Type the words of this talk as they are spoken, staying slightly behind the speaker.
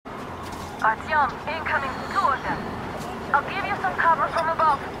Artyom, incoming, two of them. I'll give you some cover from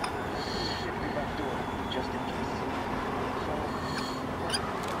above. Just in case.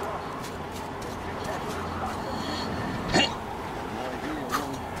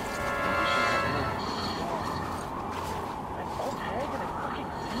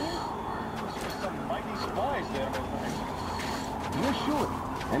 You should.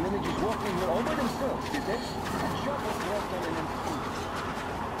 And then they just walk in here all by themselves, did they? And shot us left on an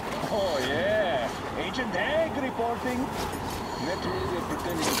Oh yeah, Agent Egg reporting. Naturally, they're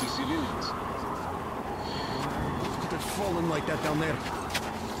pretending to be civilians. It's falling like that down there.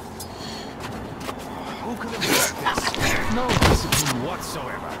 Who could have blocked this? No discipline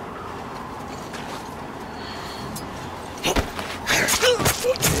whatsoever.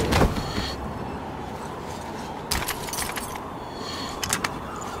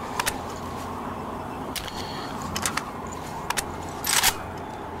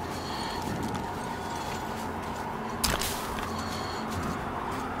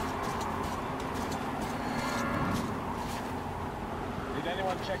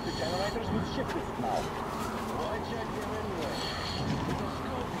 Check the generators with ship lift now. Why check them anyway? With the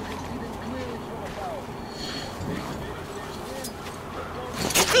scope, you can see them clearly from above.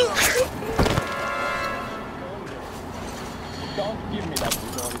 Don't give me that,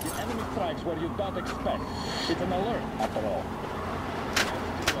 Grigori. The enemy strikes where you don't expect. It's an alert, after all.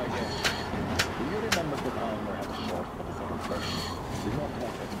 I guess. Do you remember the time we had a short for the second station? The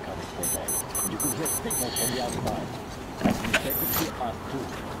Northwest wasn't covered for days. You could hear signals from the outside. And we take it to us too.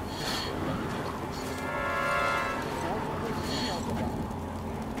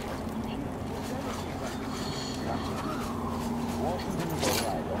 Washington is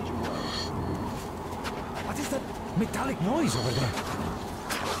alright, don't you worry. What is that metallic noise over there?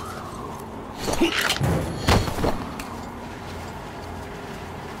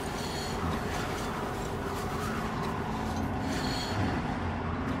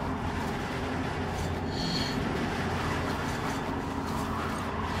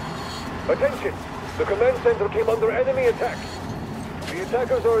 Attention! The command center came under enemy attack. The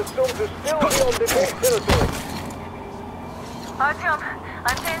attackers are assumed to still be on defense territory. Artyom,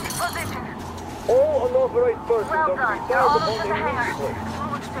 I'm changing position. All unauthorized persons Well are to done. be You're fired almost upon at the hangar. immediately.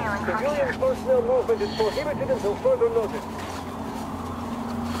 Smooth sailing from Civilian here. personnel movement is prohibited until further notice.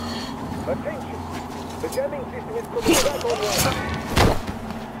 Attention! The jamming system is coming back online.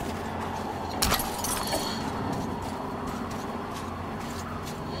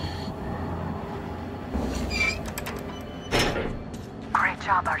 Great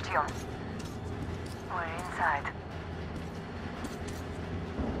job, Artyom. We're inside.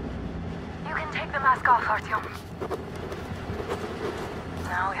 You can take the mask off, Artyom.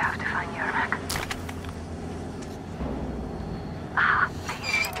 Now we have to find Yermak. Ah, the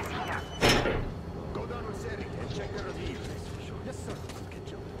engine is here. Go down with Seri and check the reveal. Yes, sir.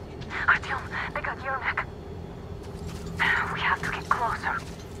 Artyom, they got Yermak. We have to get closer.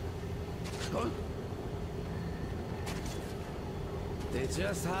 Huh? They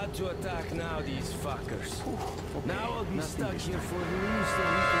just had to attack now, these fuckers. Now I'll be stuck here for at least a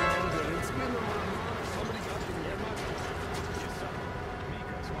week longer. It's been a while. Somebody got the Yermak? Yes, sir.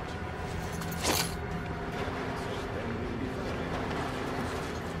 Mika's watching me.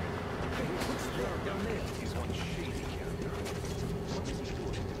 Hey, what's there down there? He's one shady character. What is he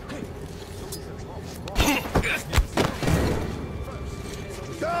doing? Hey!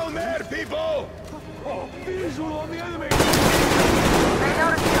 Down there, people! Oh, visual on the enemy! They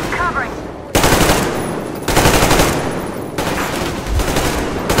noticed you covering.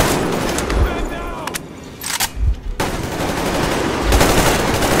 Man down!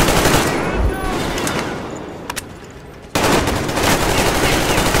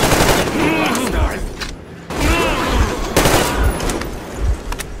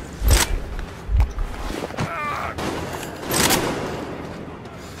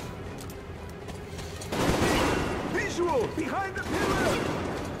 Visual! Behind the pillar!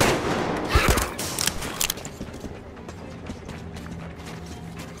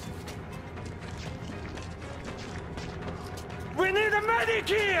 We need a medic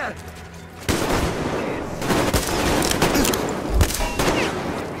here!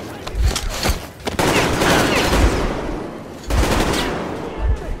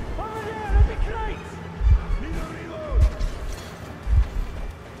 Over there, that'd be great! Need a reload!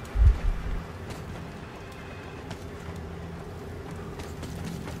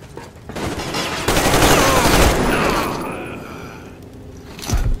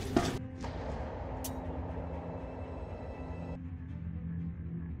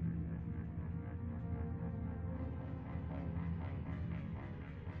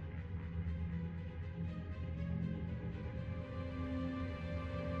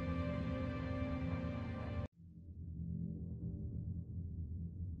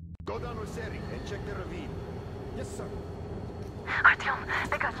 Go down with Seri and check the ravine. Yes, sir. Artyom,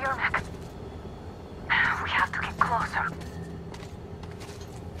 they got Yermak. We have to get closer.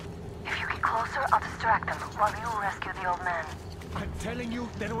 If you get closer, I'll distract them while you rescue the old man. I'm telling you,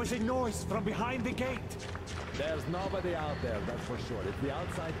 there was a noise from behind the gate. There's nobody out there, that's for sure. It's the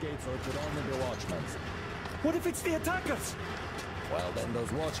outside gate, so it could only be watchmen. What if it's the attackers? Well, then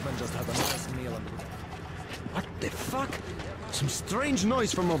those watchmen just have a nice meal and... What the fuck? Some strange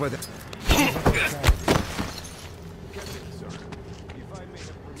noise from over there.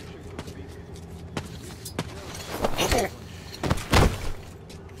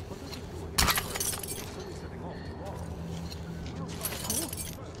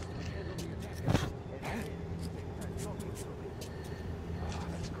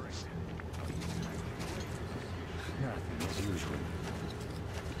 Nothing as usual.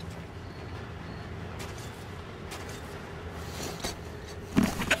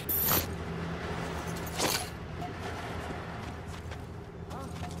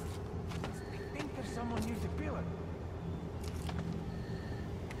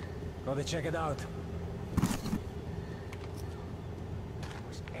 Gotta check it out.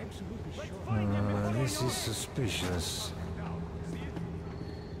 This is suspicious.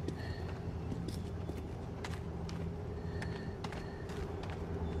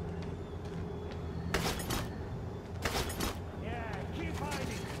 Yeah, keep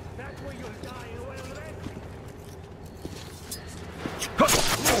hiding. That way you'll die well rested.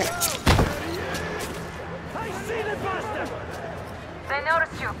 I see the bastard! They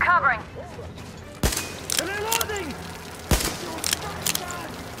noticed you. Covering. Reloading!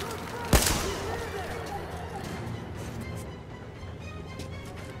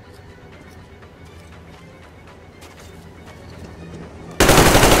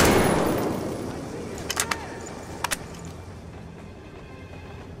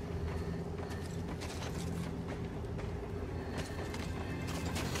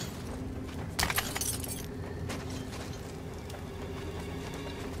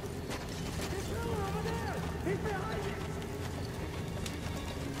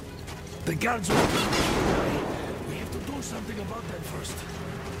 The guards will... We have to do something about them first.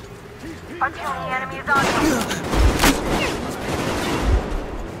 Artyom, the enemy is on you.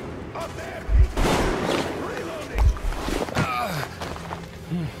 Up there! Reloading!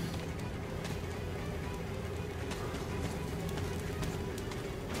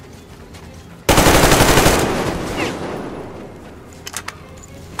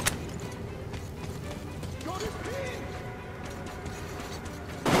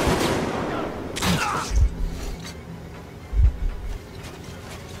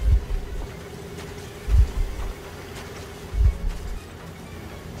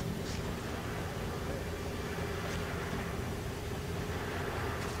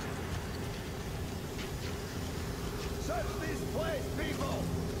 Search this place, people!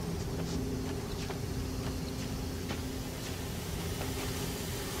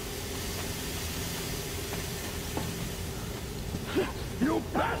 You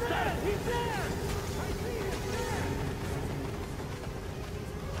bastard! He's there! I see him there!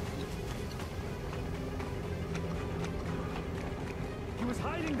 He was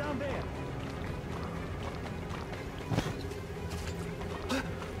hiding down there.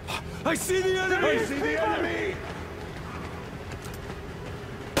 I see the enemy! I see the enemy!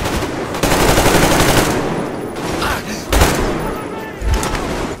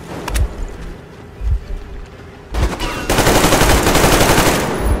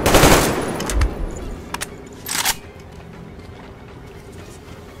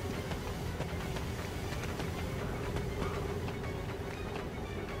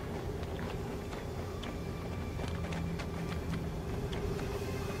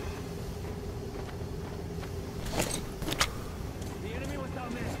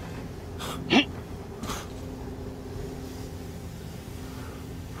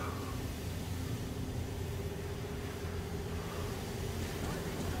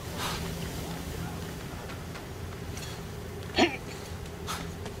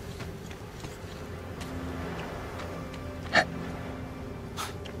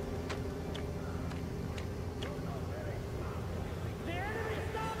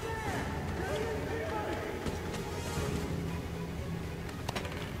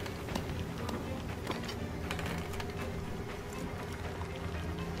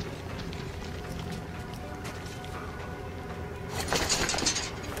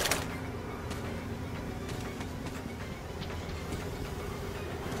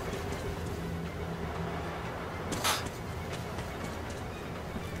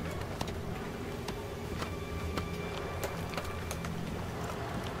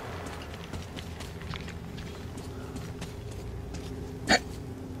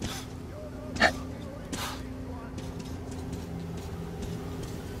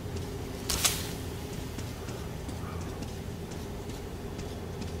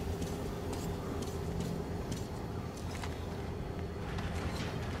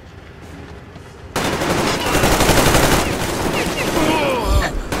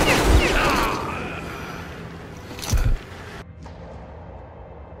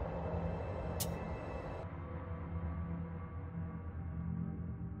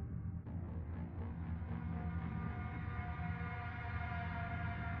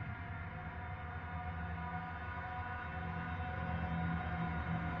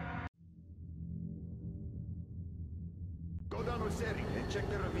 Go down with Seri and check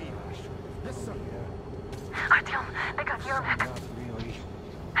the ravine. Yes, sir. Artyom, they got your mech. Not really.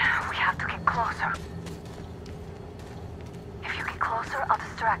 We have to get closer. If you get closer, I'll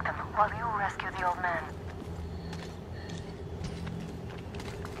distract them while you rescue the old man.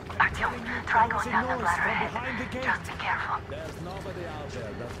 Artyom, try going down the ladder ahead. Just be careful. There's nobody out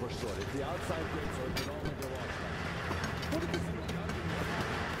there, that's for sure. It's the outside gate, so it can only go outside. What is this?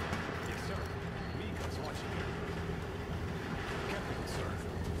 Yes, sir. Mika's watching you. Captain, sir,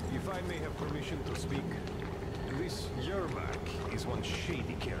 if I may have permission to speak, this Yermak is one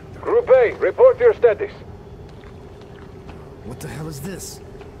shady character. Group A, report your status. What the hell is this?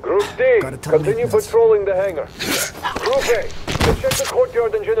 Group D, Gotta tell continue maintenance. patrolling the hangar. Group A, check the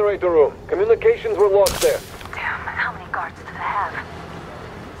courtyard and generator room. Communications were lost there. Damn, how many guards do they have?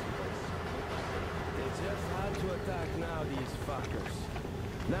 They just had to attack now, these fuckers.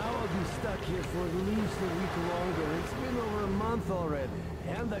 Now I'll be stuck here for at least a week longer. It's been over a month already,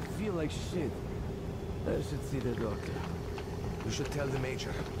 and I feel like shit. I should see the doctor. We should tell the Major.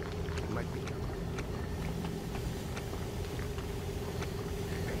 It might be... Hey,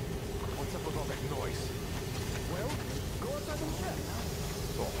 what's up with all that noise? Well, go outside and check.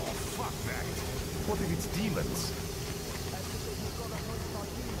 Oh, fuck that. What if it's demons?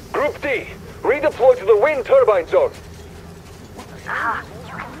 Group D, redeploy to the wind turbine zone. Aha,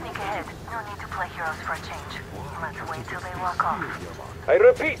 you can sneak ahead. No need to play heroes for a change. Let's wait till they walk off. I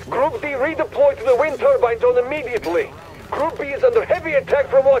repeat, Group D redeploy to the wind turbine zone immediately. Group B is under heavy attack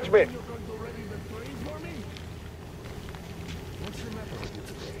from Watchmen. What's the matter with you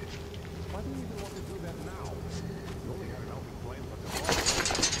today? Why do you even want to do that now? You only had an outing plan for tomorrow.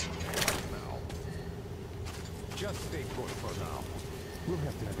 Now. Just stay put for now. We'll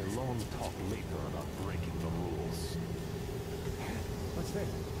have to have a long talk later about breaking the rules. What's that?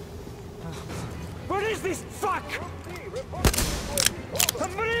 What is this? Fuck!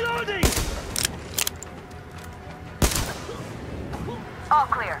 I'm reloading! All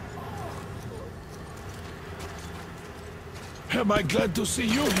clear. Am I glad to see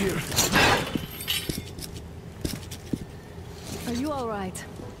you here? Are you all right?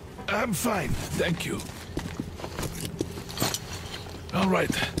 I'm fine, thank you. All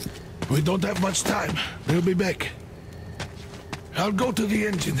right, we don't have much time. We'll be back. I'll go to the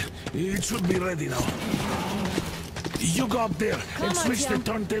engine. It should be ready now. You go up there and switch the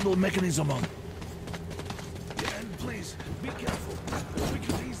turntable mechanism on. And please, be careful. We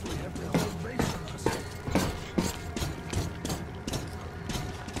could easily have the whole base on us.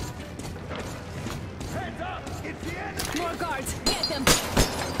 Heads up! It's the enemy! More guards! Get them!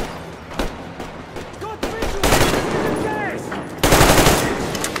 Got visual! Yes!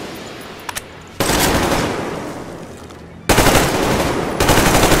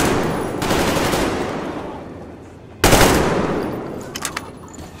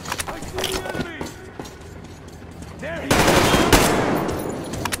 I see the enemy! There he is!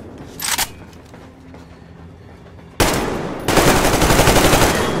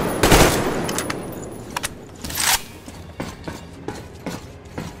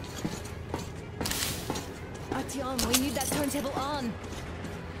 Artyom, we need that turntable on!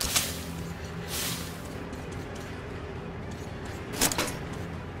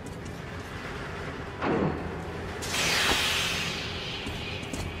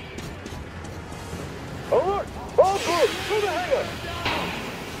 Alert! All groups, to the hangar!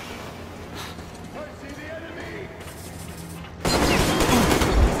 I see the enemy!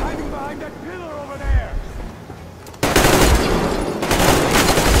 He's hiding behind that pillar over there!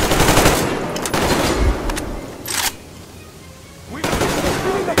 We must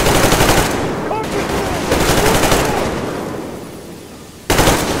destroy the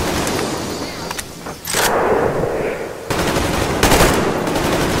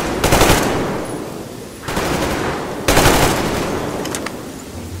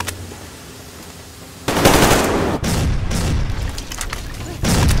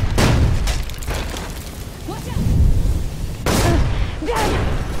Watch out!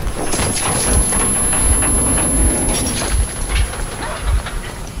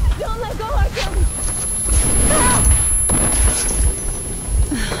 Don't let go, Artyom!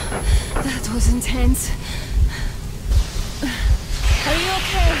 That was intense. Are you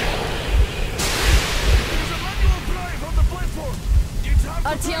okay? There's a manual drive on the platform. It's hard to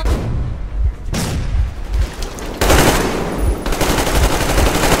Artyom!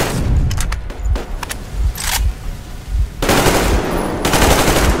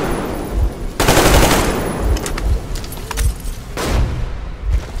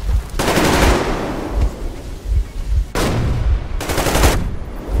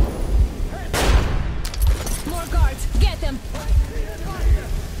 More guards! Get them!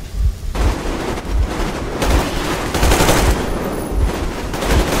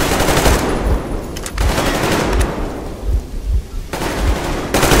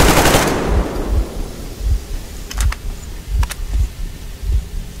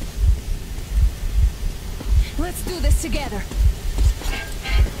 Let's do this together.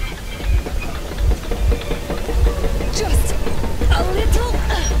 Just a little.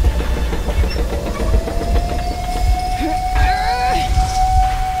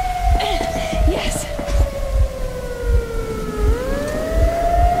 Yes.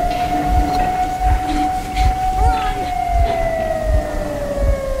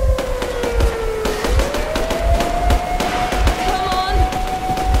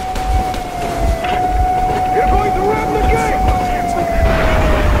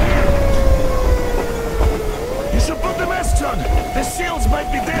 The seals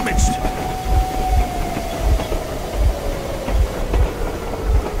might be damaged.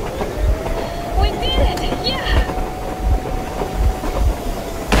 We did it! Yeah!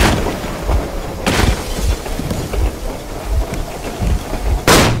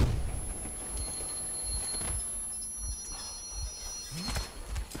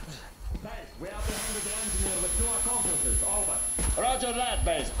 We apprehended the engineer with 2 accomplices. Over. Roger that,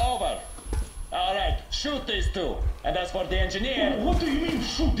 base. Over. Alright, shoot these 2. And as for the engineer... What do you mean,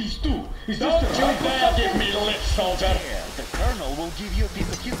 shoot these 2? Is Don't this you dare give me lip, soldier! The Colonel will give you a piece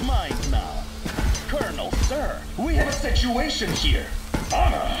of his mind now. Colonel, sir, we have a situation here.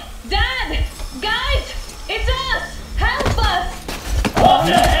 Anna! Dad! Guys! It's us! Help us! What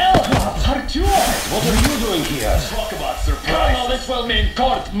the hell? Artyom! What are you doing here? Talk about surprise. Colonel, this will mean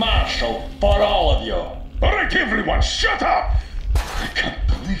court-martial for all of you. Alright, everyone, shut up! I can't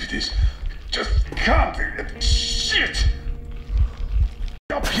believe this. Just can't. Shit!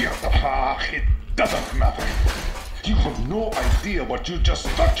 Up here. It doesn't matter. You have no idea what you just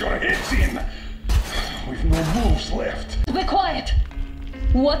stuck your heads in. We've no moves left. Be quiet!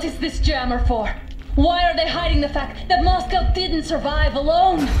 What is this jammer for? Why are they hiding the fact that Moscow didn't survive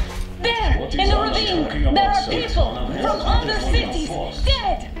alone? There, in the ravine, there are people from other cities,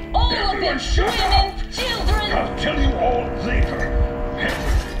 dead! All of them, women, children! I'll tell you all later.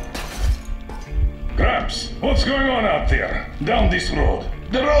 Gramps, what's going on out there? Down this road?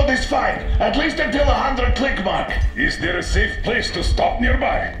 The road is fine, at least until 100 click mark. Is there a safe place to stop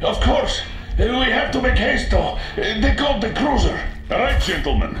nearby? Of course. We have to make haste though. They called the cruiser. Alright,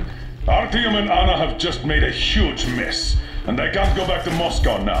 gentlemen. Artyom and Anna have just made a huge mess, and they can't go back to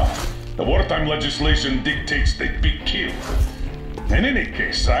Moscow now. The wartime legislation dictates they be killed. In any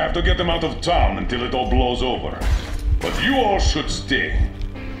case, I have to get them out of town until it all blows over. But you all should stay.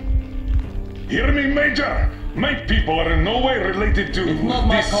 Hear me, Major? My people are in no way related to It's not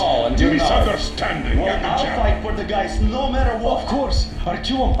my call, and you're not. misunderstanding. Well, I'll fight for the guys no matter what. Of course,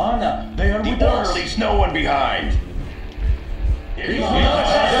 Artyom, Anna, they are with The us. orderlies, no one behind.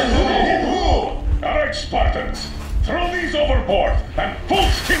 Alright, Spartans. Throw these overboard and full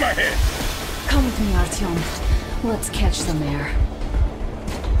steam ahead. Come with me, Artyom. Let's catch some air.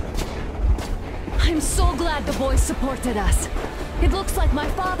 I'm so glad the boys supported us. It looks like my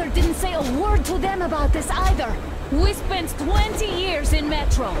father didn't say a word to them about this either. We spent 20 years in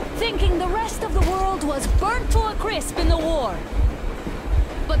Metro, thinking the rest of the world was burnt to a crisp in the war.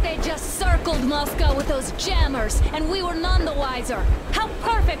 But they just circled Moscow with those jammers, and we were none the wiser. How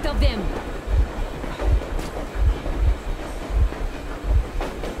perfect of them!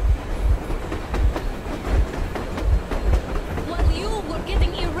 While you were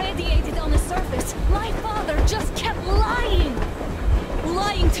getting irradiated on the surface, my father just kept lying!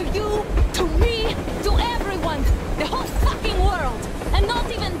 Lying to you, to me, to everyone, the whole fucking world, and not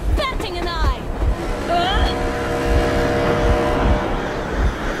even batting an eye!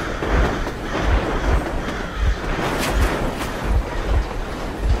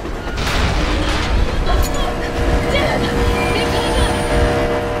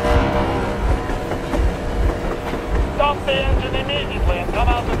 Stop the engine immediately and come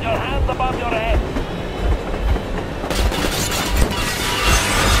out with your hands above your head.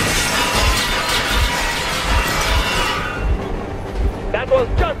 That was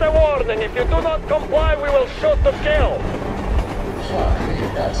just a warning. If you do not comply, we will shoot to kill. Fuck me,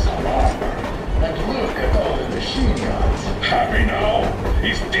 that's some armor. And look at all the machine guns. Happy now?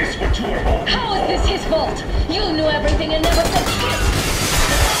 Is this what you were hoping How is this his fault? You knew everything and never said shit!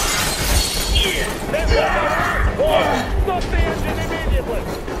 Stop the engine immediately.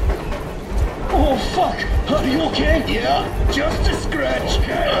 Oh, fuck! Are you okay? Yeah, just a scratch.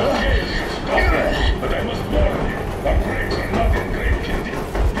 Okay, stop. But I must warn you, our brakes are not in great condition.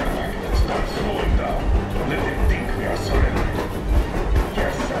 Start slowing down. Let them think we are surrendering.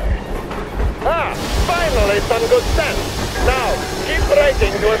 Yes, sir. Ah, finally some good sense. Now, keep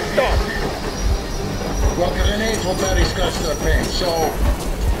braking to a stop. Well, grenades will barely scratch their paint, so...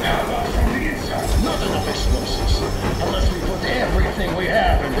 How about from the inside? Not enough explosives. Unless we put everything we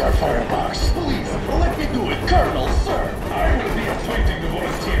have in their firebox. Please, let me do it. Colonel, sir, I will be appointing the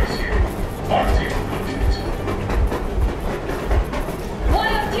volunteers here. Artyom will do it. Why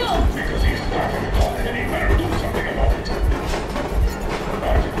Artyom? Because he's starting the clock and he better do something about it.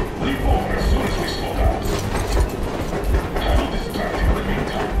 Artyom, leave over as soon as we slow down. I will distract him in the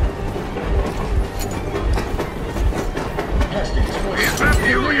meantime. Is that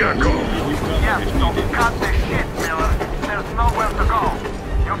you, Yakov? Yes, so cut the shit, Miller. There's nowhere to go.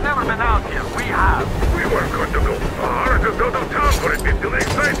 You've never been out here. We have. We weren't going to go far, just out of town for a bit till the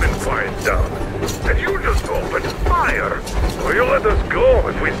excitement quiets down. And you just opened fire. Will you let us go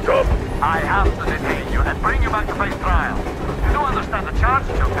if we stop? I have to detain you and bring you back to face trial. You do understand the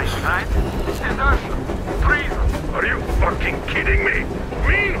charges you're facing, right? Desertion. Treason. Are you fucking kidding me?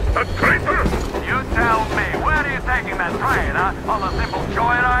 Me? A traitor? You tell me, where are you taking that train, huh? On a simple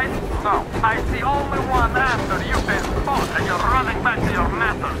joyride? No, I see only one answer. You've been spot and you're running back to your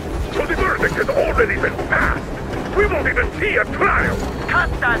masters. So the verdict has already been passed. We won't even see a trial. Cut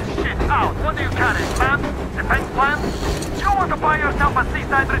that shit out. What do you carry, plans? Defense plans? You want to buy yourself a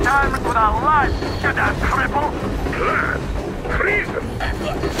seaside retirement without life, you damn cripple? Plan? Treason?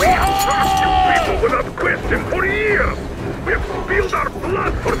 We have served you people without question for years. We have spilled our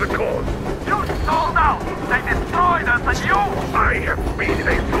blood for the cause. You sold out. They destroyed us and you... I have been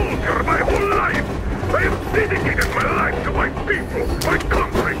a soldier my whole life. I have dedicated my life to my people, my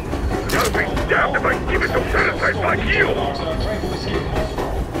country. And I'll be damned if I give it to parasites like you.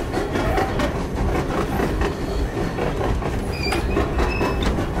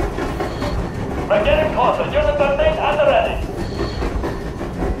 We're getting closer. Unit 13 at the ready.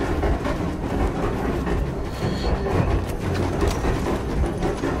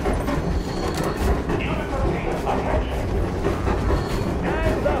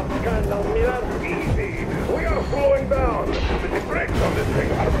 Easy. We are slowing down. The brakes on this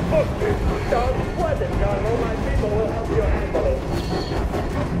thing are busted. Don't sweat it, Colonel. My people will help you handle it.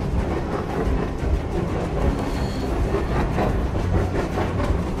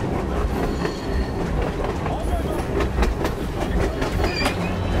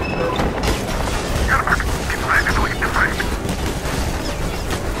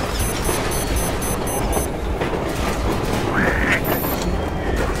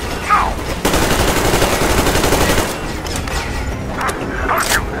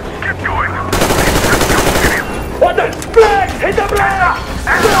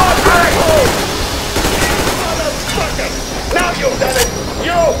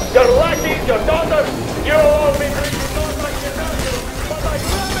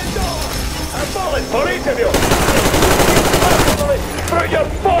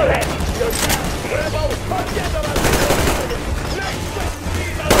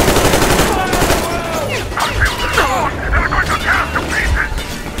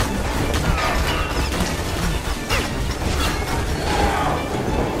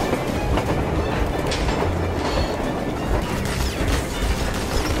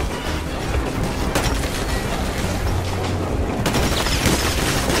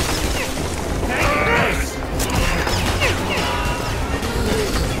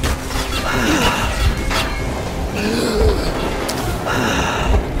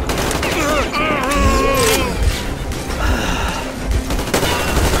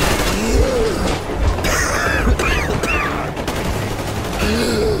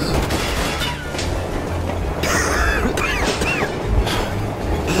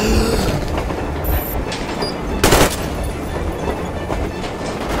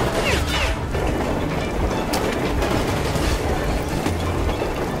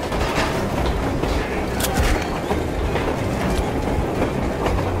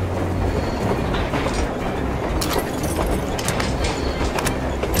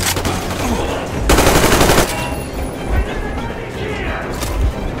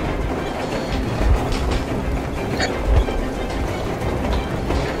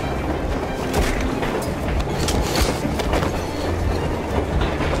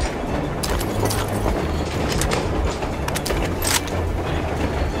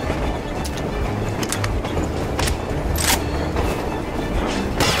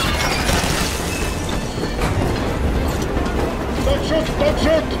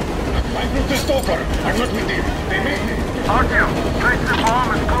 Artyom, place the bomb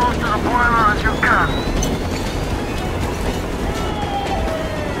as close to the boiler as you can.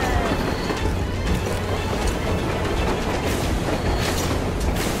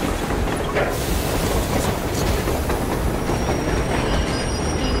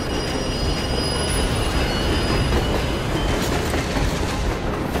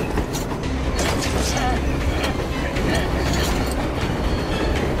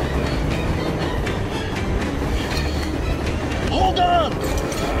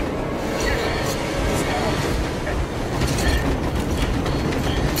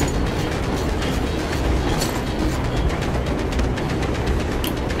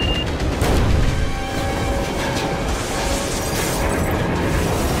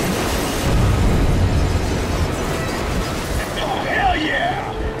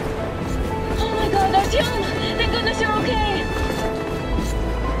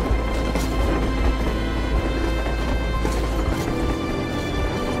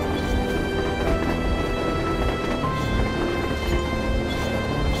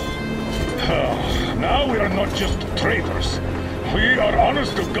 traitors. We are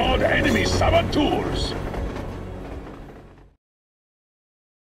honest-to-God enemy saboteurs.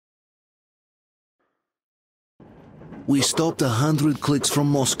 We stopped 100 clicks from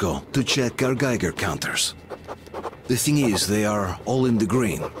Moscow to check our Geiger counters. The thing is, they are all in the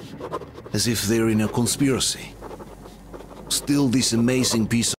green, as if they're in a conspiracy. Still, this amazing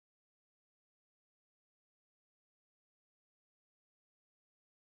piece of...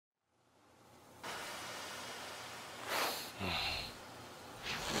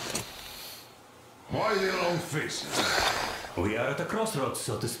 Why the long faces? We are at a crossroads,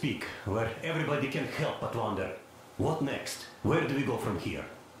 so to speak, where everybody can help but wonder. What next? Where do we go from here?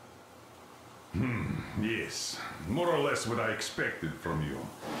 Yes. More or less what I expected from you.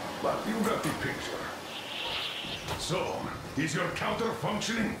 But you got the picture. So, is your counter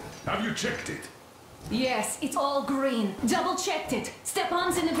functioning? Have you checked it? Yes, it's all green. Double-checked it.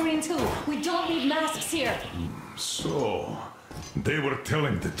 Stepan's in the green too. We don't need masks here. So, they were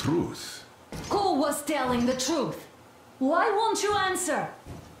telling the truth. Who was telling the truth? Why won't you answer?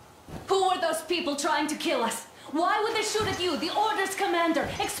 Who were those people trying to kill us? Why would they shoot at you, the Order's commander?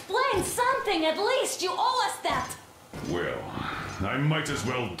 Explain something, at least! You owe us that! Well, I might as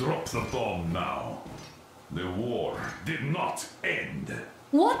well drop the bomb now. The war did not end.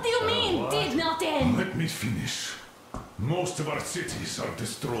 What do you mean, did not end? Let me finish. Most of our cities are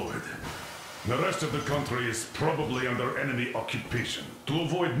destroyed. The rest of the country is probably under enemy occupation. To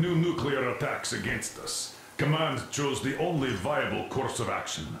avoid new nuclear attacks against us, Command chose the only viable course of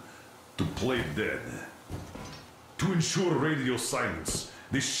action: to play dead. To ensure radio silence,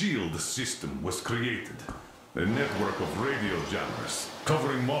 the SHIELD system was created. A network of radio jammers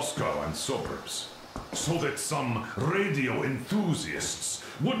covering Moscow and suburbs. So that some radio enthusiasts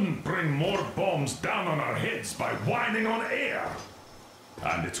wouldn't bring more bombs down on our heads by whining on air.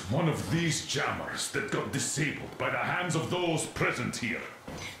 And it's one of these jammers that got disabled by the hands of those present here.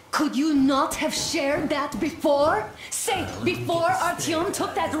 Could you not have shared that before? Say, before Artyom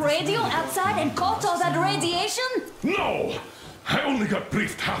took that radio outside and caught all that radiation? No! I only got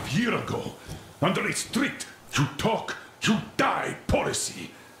briefed half year ago. Under a strict, you talk, you die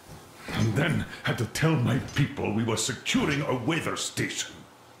policy. And then had to tell my people we were securing a weather station.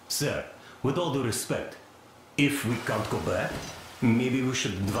 Sir, with all due respect, if we can't go back, maybe we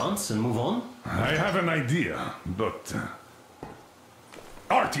should advance and move on? I have an idea, but...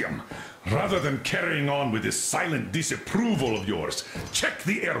 Artyom, rather than carrying on with this silent disapproval of yours, check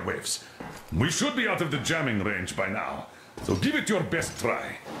the airwaves. We should be out of the jamming range by now, so give it your best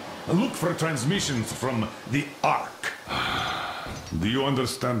try. Look for transmissions from the Ark. Do you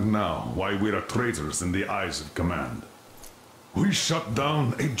understand now why we're traitors in the eyes of Command? We shut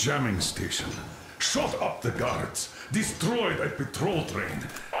down a jamming station, shot up the guards, destroyed a patrol train,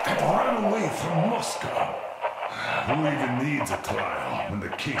 and ran away from Moscow. Who even needs a trial when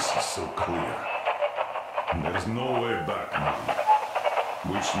the case is so clear? There's no way back now.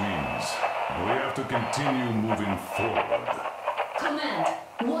 Which means we have to continue moving forward. Command,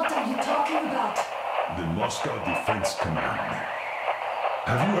 what are you talking about? The Moscow Defense Command.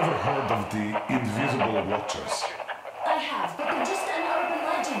 Have you ever heard of the Invisible Watchers? I have, but they're just an urban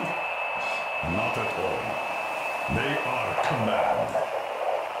legend. Not at all. They are Command.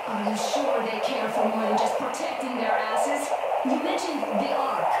 Are you sure they care for more than just protecting their asses? You mentioned the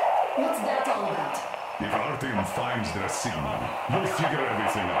Ark. What's that all about? If Artyom finds their signal, we'll figure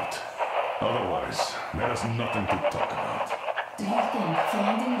everything out. Otherwise, there's nothing to talk about. Do you think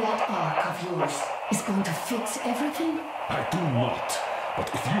finding that Ark of yours is going to fix everything? I do not. But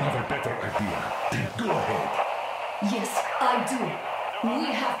if you have a better idea, then go ahead. Yes, I do.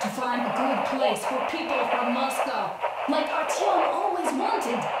 We have to find a good place for people from Moscow, like Artyom always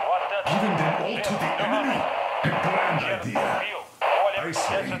wanted. Giving them all to the enemy? A grand idea. I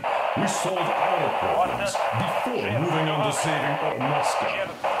say, we solve our problems before moving on to saving all Moscow.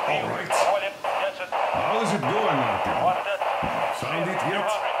 All right? How is it going, Artyom? Found it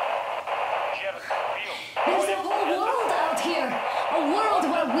yet? There's a whole world out here. A world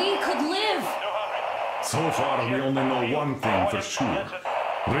where we could live. So far, we only know one thing for sure.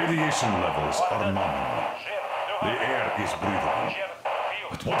 Radiation levels are nominal. The air is breathable.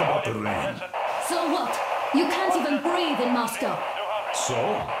 But what about the rain? So what? You can't even breathe in Moscow. So?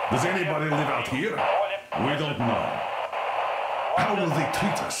 Does anybody live out here? We don't know. How will they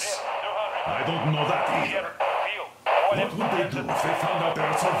treat us? I don't know that either. What would they do if they found out there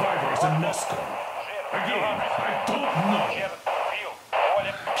are survivors in Moscow? Again, I don't know.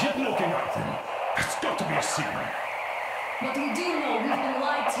 Keep looking at them. There's got to be a signal. But we do know we've been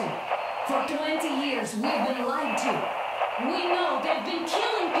lied to. For 20 years, we've been lied to. We know they've been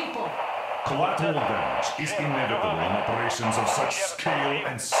killing people. Collateral damage is inevitable in operations of such scale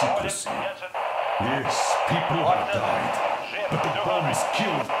and secrecy. Yes, people have died, but the bombs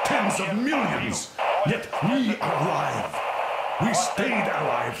killed tens of millions. Yet we are alive. We stayed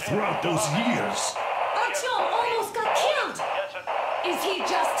alive throughout those years. Artyom almost got killed! Is he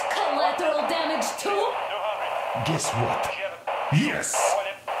just collateral damage too? Guess what? Yes!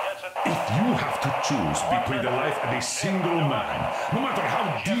 If you have to choose between the life of a single man, no matter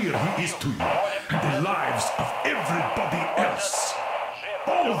how dear he is to you, and the lives of everybody else,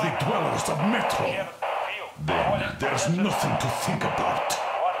 all the dwellers of Metro, then there's nothing to think about.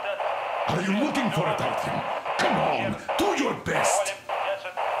 Are you looking for it, Artyom? Come on, do your best!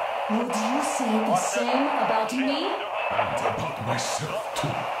 Would you say the same about me? And about myself,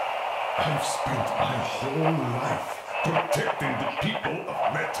 too. I've spent my whole life protecting the people of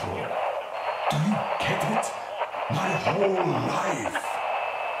Metro. Do you get it? My whole life.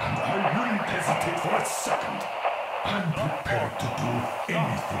 And I wouldn't hesitate for a second. I'm prepared to do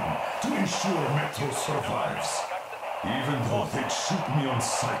anything to ensure Metro survives. Even though they'd shoot me on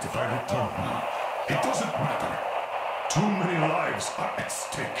sight if I returned now. It doesn't matter. Too many lives are at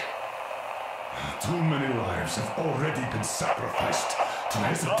stake. Too many lives have already been sacrificed to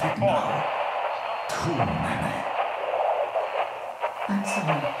hesitate now. Too many. I'm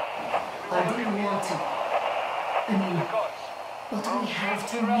sorry. I didn't want to. I mean, but we have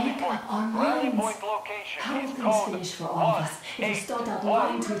to make up our minds. How will things finish for all of us if we start out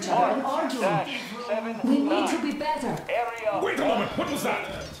lying to each other and arguing? We need to be better. Wait a moment, what was that?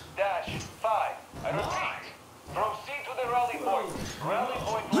 -5. I repeat. Proceed to the rally point. Rally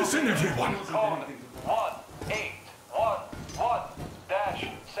point. Listen, everyone. Code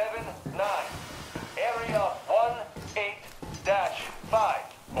 1811-79. Area 18-5.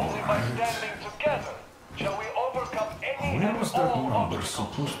 Only by standing together shall we overcome any Where and was that all number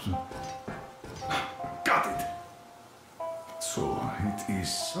obstacles. supposed to... Got it! So, it is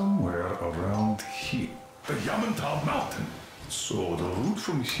somewhere around here. The Yamantau Mountain. So, the route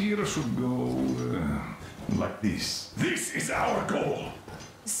from here should go... like this. This is our goal!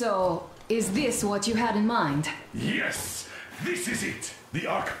 So, is this what you had in mind? Yes! This is it! The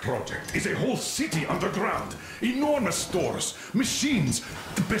Ark Project is a whole city underground. Enormous stores, machines,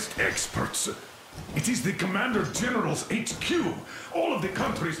 the best experts. It is the Commander General's HQ. All of the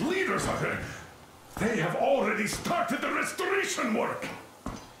country's leaders are there. They have already started the restoration work.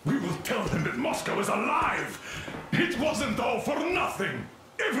 We will tell them that Moscow is alive. It wasn't all for nothing.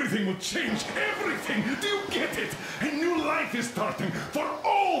 Everything will change, everything! Do you get it? A new life is starting for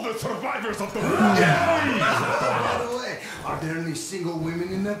all the survivors of the war! By the way, are there any single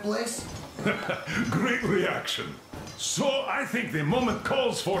women in that place? Great reaction. So I think the moment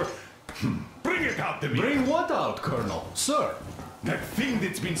calls for... bring it out to me! Bring what out, Colonel? Sir? That thing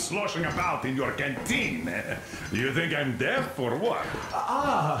that's been sloshing about in your canteen. Do you think I'm deaf or what?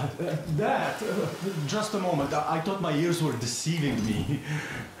 That. Just a moment. I thought my ears were deceiving me.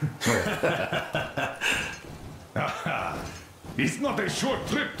 It's not a short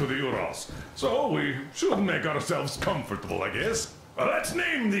trip to the Urals, so we should make ourselves comfortable, I guess. Let's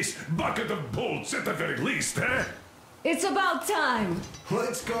name this bucket of bolts at the very least, eh? It's about time.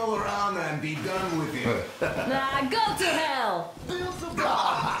 Let's go around and be done with it. Nah, go to hell.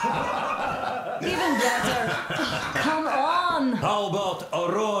 Even better. Come on. How about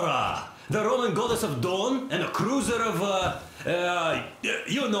Aurora? The Roman goddess of dawn and a cruiser of,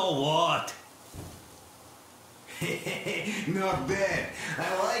 you know what? Not bad. I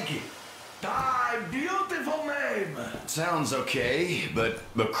like it. Ah, beautiful name! Sounds okay, but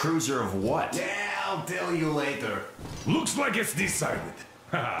the cruiser of what? Yeah, I'll tell you later. Looks like it's decided.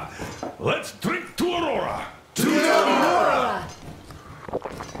 Let's drink to Aurora! To Aurora!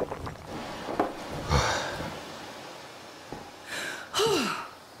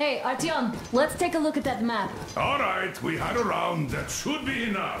 Hey, Artyom, let's take a look at that map. All right, we had a round. That should be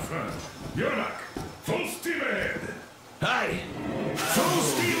enough. You're back. Full steam ahead. Aye. Full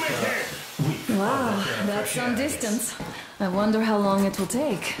steam ahead. Wow, that's some distance. I wonder how long it will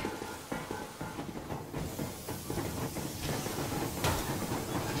take.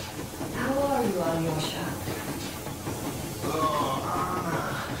 How are you, Alyosha? Oh, Anna.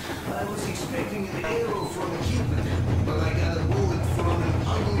 I was expecting an arrow from the kidman, but I got a bullet from an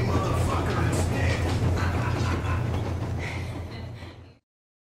ugly motherfucker instead.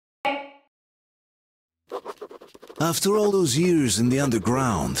 After all those years in the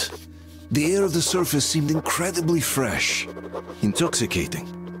underground, the air of the surface seemed incredibly fresh, intoxicating.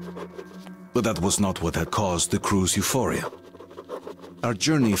 But that was not what had caused the crew's euphoria. Our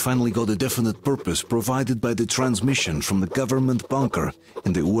journey finally got a definite purpose provided by the transmission from the government bunker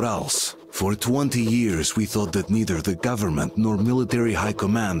in the Urals. For 20 years, we thought that neither the government nor military high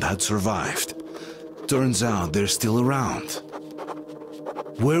command had survived. Turns out they're still around.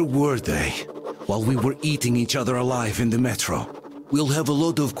 Where were they while we were eating each other alive in the metro? We'll have a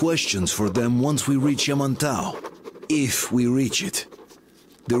lot of questions for them once we reach Yamantau. If we reach it.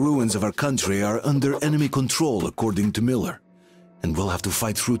 The ruins of our country are under enemy control, according to Miller. And we'll have to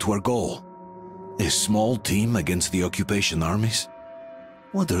fight through to our goal. A small team against the occupation armies?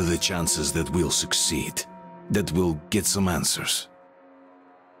 What are the chances that we'll succeed? That we'll get some answers?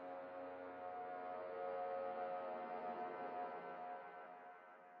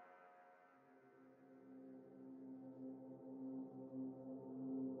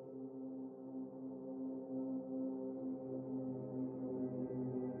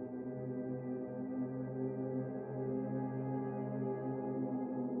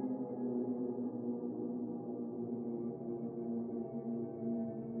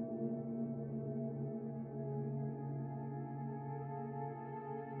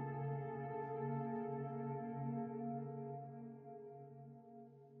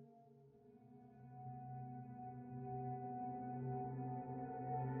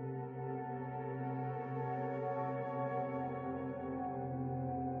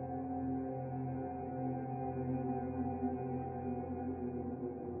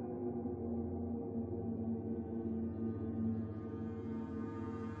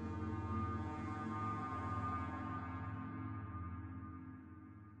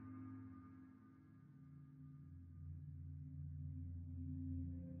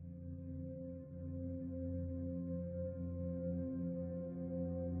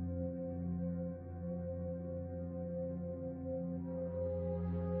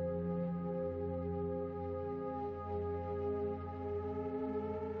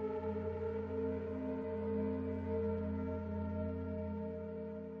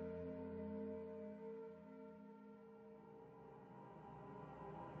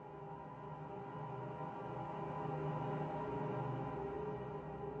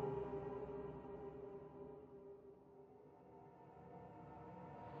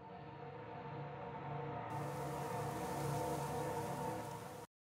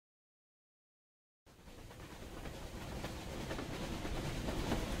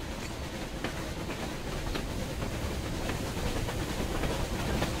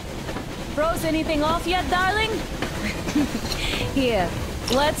 Froze anything off yet, darling? Here,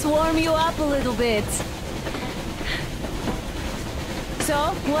 let's warm you up a little bit. So,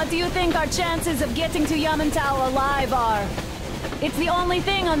 what do you think our chances of getting to Yamantau alive are? It's the only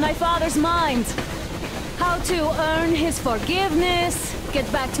thing on my father's mind. How to earn his forgiveness, get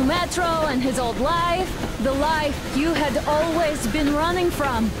back to Metro and his old life. The life you had always been running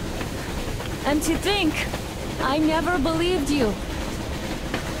from. And to think, I never believed you.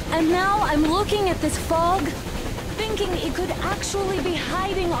 And now I'm looking at this fog, thinking it could actually be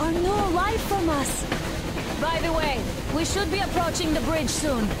hiding our new life from us. By the way, we should be approaching the bridge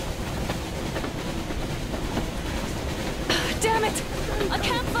soon. Damn it! A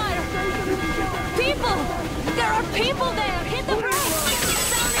campfire! People! There are people there! Hit the brakes!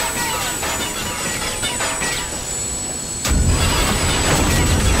 Sound the alarm!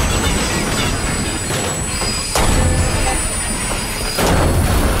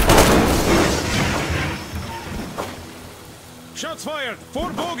 Shots fired!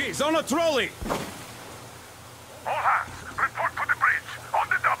 4 bogies on a trolley! All hands, report to the bridge, on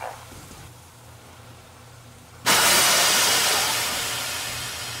the double!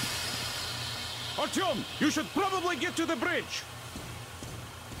 Artyom, you should probably get to the bridge!